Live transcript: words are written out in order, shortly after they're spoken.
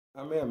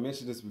I may have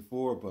mentioned this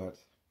before, but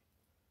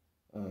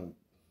um,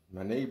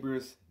 my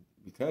neighbors,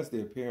 because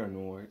they're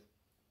paranoid,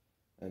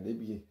 and they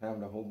be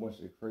having a whole bunch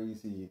of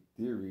crazy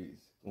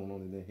theories going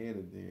on in their head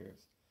of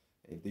theirs.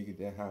 And thinking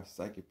they have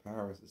psychic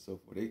powers and so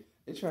forth.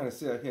 They trying to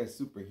say I had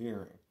super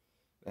hearing.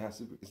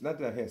 It's not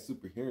that I had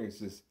super hearing. It's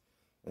just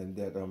and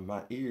that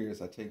my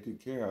ears, I take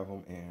good care of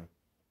them, and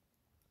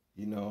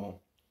you know,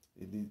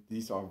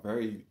 these are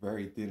very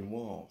very thin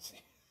walls.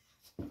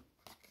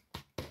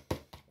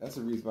 That's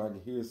the reason why I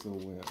can hear so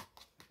well.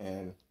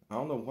 And I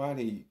don't know why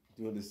they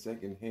doing this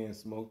second hand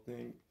smoke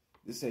thing.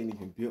 This ain't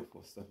even built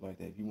for stuff like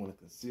that. If you want to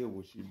conceal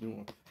what you're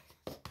doing,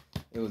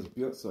 it was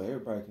built so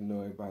everybody can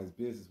know everybody's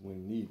business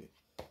when needed.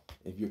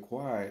 If you're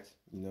quiet,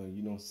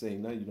 you don't say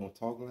nothing, you don't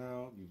talk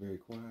loud, you're very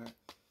quiet.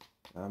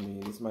 I mean,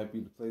 this might be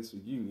the place for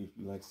you if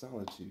you like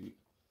solitude.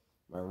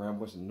 Right around a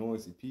bunch of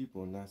noisy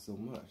people and not so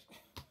much.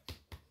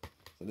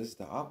 So this is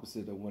the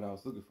opposite of what I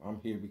was looking for. I'm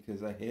here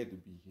because I had to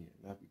be here,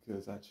 not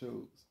because I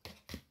chose.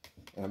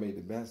 And I made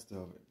the best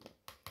of it.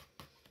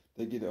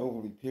 They get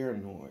overly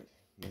paranoid.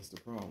 That's the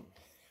problem.